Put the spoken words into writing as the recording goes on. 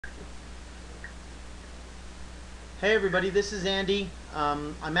Hey everybody, this is Andy.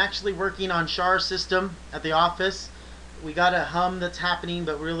 I'm actually working on Char's system at the office. We got a hum that's happening,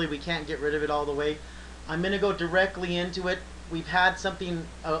 but really we can't get rid of it all the way. I'm gonna go directly into it. We've had something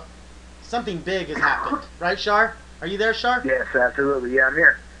big has happened, right, Char? Are you there, Char? Yes, absolutely. Yeah, I'm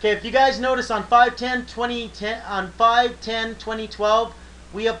here. Okay, if you guys notice on 5/10/2012,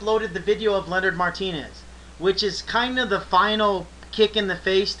 we uploaded the video of Leonard Martinez, which is kind of the final kick in the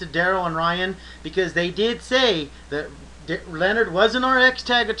face to Daryl and Ryan, because they did say that Leonard wasn't our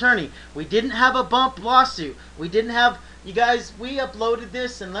X-Tag attorney. We didn't have a bump lawsuit. We didn't have, you guys, we uploaded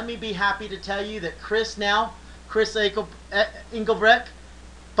this, and let me be happy to tell you that Chris Engelbrecht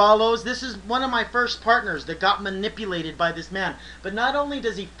follows. This is one of my first partners that got manipulated by this man. But not only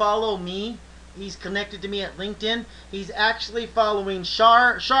does he follow me, he's connected to me at LinkedIn, he's actually following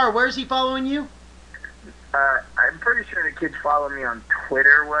Char. Char, where's he following you? I'm pretty sure the kids follow me on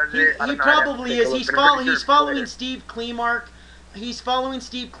Twitter, was it? He probably is. He's following Steve Klemark. He's following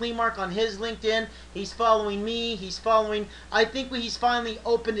Steve Klemark on his LinkedIn. He's following me. He's following. I think he's finally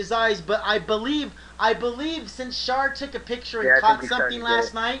opened his eyes. But I believe since Char took a picture and caught something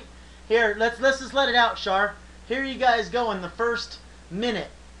last night. Here, let's just let it out, Char. Here you guys go in the first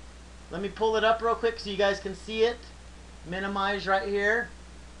minute. Let me pull it up real quick so you guys can see it. Minimize right here.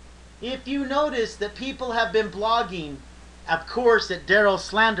 If you notice that people have been blogging, of course, at Daryl's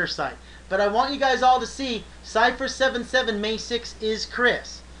slander site. But I want you guys all to see, Cypher77 May 6 is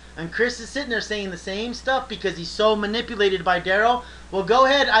Chris. And Chris is sitting there saying the same stuff because he's so manipulated by Daryl. Well, go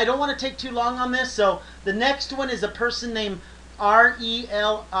ahead. I don't want to take too long on this. So the next one is a person named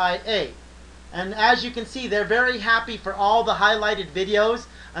Relia. And as you can see, they're very happy for all the highlighted videos.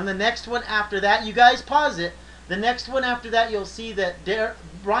 And the next one after that, you guys pause it. The next one after that, you'll see that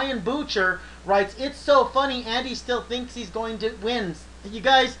Ryan Butcher writes, "It's so funny, Andy still thinks he's going to win." You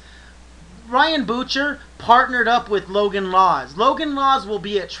guys, Ryan Butcher partnered up with Logan Laws. Logan Laws will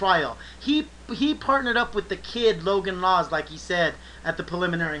be at trial. He partnered up with the kid, Logan Laws, like he said at the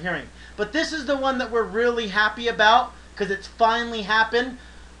preliminary hearing. But this is the one that we're really happy about because it's finally happened.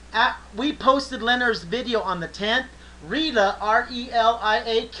 We posted Leonard's video on the 10th. Relia,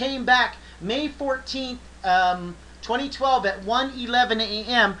 R-E-L-I-A, came back May 14th, 2012 at 1:11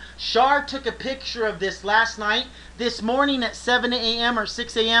 a.m. Char took a picture of this last night. This morning at 7 a.m. or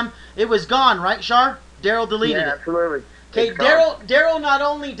 6 a.m. it was gone, right, Char? Daryl deleted it. Yeah, absolutely. Okay, Daryl not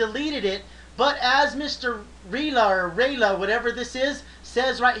only deleted it, but as Mr. Relia, whatever this is,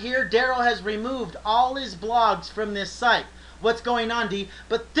 says right here, Daryl has removed all his blogs from this site. What's going on, D?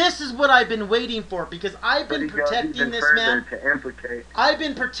 But this is what I've been waiting for, because I've been protecting this man. I've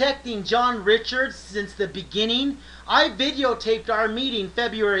been protecting John Richards since the beginning. I videotaped our meeting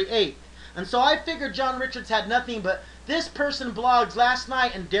February 8th. And so I figured John Richards had nothing, but this person blogs last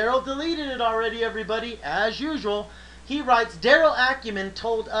night, and Daryl deleted it already, everybody, as usual. He writes, "Daryl Acumen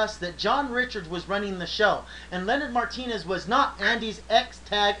told us that John Richards was running the show, and Leonard Martinez was not Andy's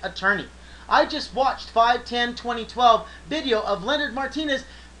X-Tag attorney. I just watched 5/10/2012 video of Leonard Martinez."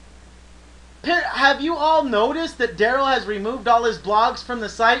 Have you all noticed that Daryl has removed all his blogs from the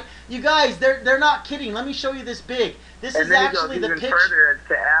site? You guys, they're not kidding. Let me show you this big. This is actually the picture. Further as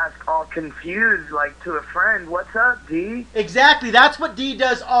to ask, all confused, like to a friend, "What's up, D?" Exactly. That's what D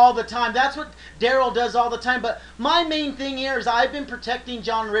does all the time. That's what Daryl does all the time. But my main thing here is I've been protecting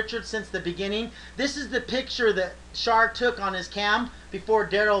John Richards since the beginning. This is the picture that Char took on his cam before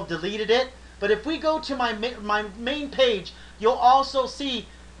Daryl deleted it. But if we go to my main page, you'll also see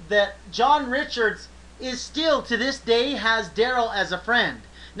that John Richards is still, to this day, has Daryl as a friend.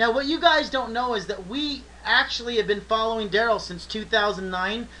 Now, what you guys don't know is that we actually have been following Daryl since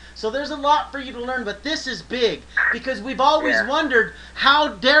 2009. So there's a lot for you to learn, but this is big because we've always wondered how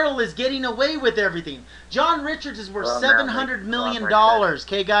Daryl is getting away with everything. John Richards is worth $700 million,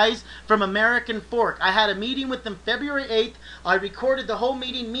 okay, guys, from American Fork. I had a meeting with them February 8th. I recorded the whole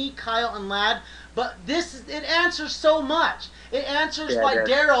meeting, me, Kyle, and Ladd. But it answers so much. It answers why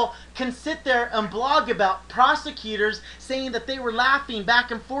Daryl can sit there and blog about prosecutors saying that they were laughing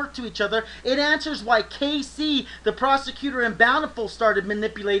back and forth to each other. It answers why KC, the prosecutor in Bountiful, started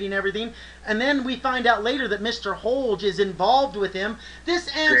manipulating everything. And then we find out later that Mr. Holge is involved with him. This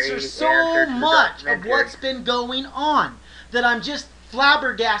answers so much of what's been going on that I'm just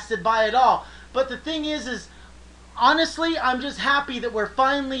flabbergasted by it all. But the thing is honestly, I'm just happy that we're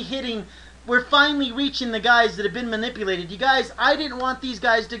finally reaching the guys that have been manipulated. You guys, I didn't want these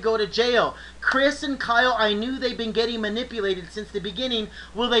guys to go to jail. Chris and Kyle, I knew they've been getting manipulated since the beginning.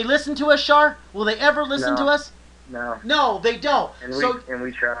 Will they listen to us, Char? Will they ever listen to us? No. No, they don't. And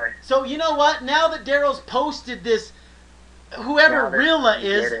we try. So you know what? Now that Daryl's posted this, whoever Relia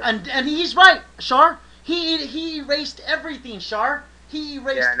is, and he's right, Char, He erased everything, Shar. He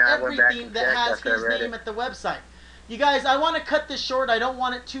erased Yeah, no, I went back everything and that checked has after I his read name it. at the website. You guys, I want to cut this short. I don't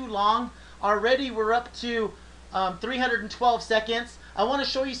want it too long. Already we're up to 312 seconds. I want to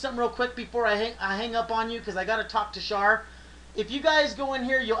show you something real quick before I hang up on you because I got to talk to Shar. If you guys go in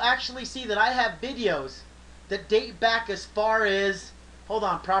here, you'll actually see that I have videos that date back as far as, hold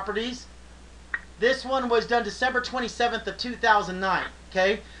on, properties. This one was done December 27th of 2009,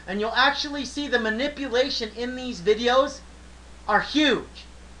 okay? And you'll actually see the manipulation in these videos are huge.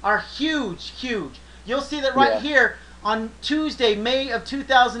 Are huge, huge. You'll see that right Yeah. here on Tuesday, May of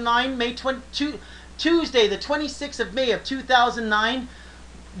 2009, Tuesday, the 26th of May of 2009,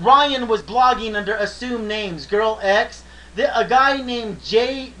 Ryan was blogging under assumed names, Girl X. A guy named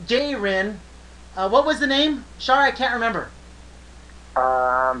Jaren, what was the name? Shar, I can't remember.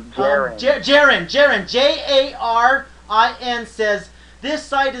 Jaren. Jaren, Jarin says, this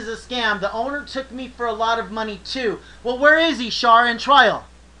site is a scam. The owner took me for a lot of money too. Well, where is he, Shar, in trial?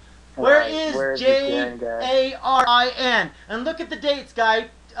 Where is Jarin? And look at the dates,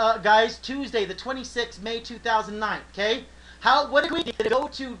 guys. Tuesday, the 26th, May 2009. Okay. What did we do?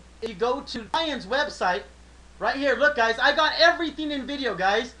 You go to Ryan's website. Right here, look, guys. I got everything in video,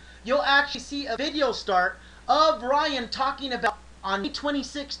 guys. You'll actually see a video start of Ryan talking about on May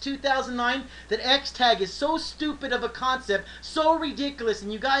 26, 2009, that X-Tag is so stupid of a concept, so ridiculous,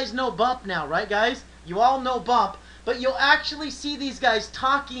 and you guys know Bump now, right, guys? You all know Bump, but you'll actually see these guys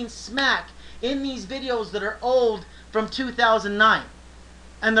talking smack in these videos that are old from 2009,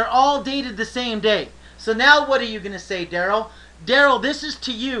 and they're all dated the same day. So now what are you going to say, Daryl? Daryl, this is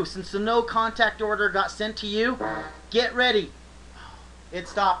to you, since the no contact order got sent to you. Get ready. It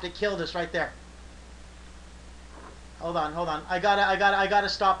stopped. It killed us right there. Hold on. I gotta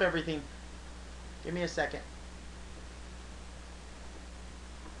stop everything. Give me a second.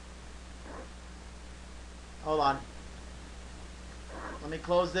 Hold on. Let me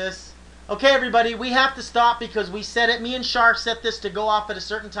close this. Okay, everybody, we have to stop because we set it. Me and Shar set this to go off at a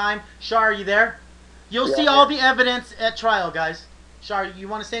certain time. Shar, are you there? You'll see all the evidence at trial, guys. Shar, you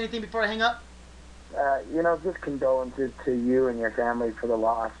want to say anything before I hang up? Just condolences to you and your family for the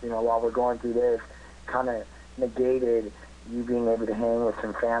loss. While we're going through this, kind of negated you being able to hang with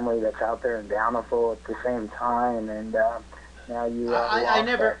some family that's out there in Bountiful at the same time, and now you lost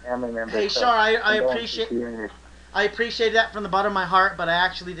that family member. Hey, so Shar, I appreciate that from the bottom of my heart, but I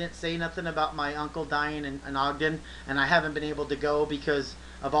actually didn't say nothing about my uncle dying in Ogden, and I haven't been able to go because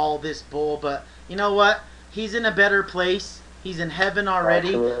of all this bull. But you know what? He's in a better place. He's in heaven already,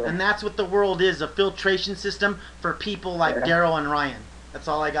 Absolutely. And that's what the world is, a filtration system for people like Daryl and Ryan. That's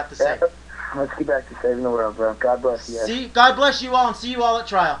all I got to say. Let's get back to saving the world, bro. God bless you. God bless you all, and see you all at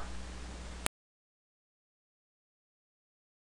trial.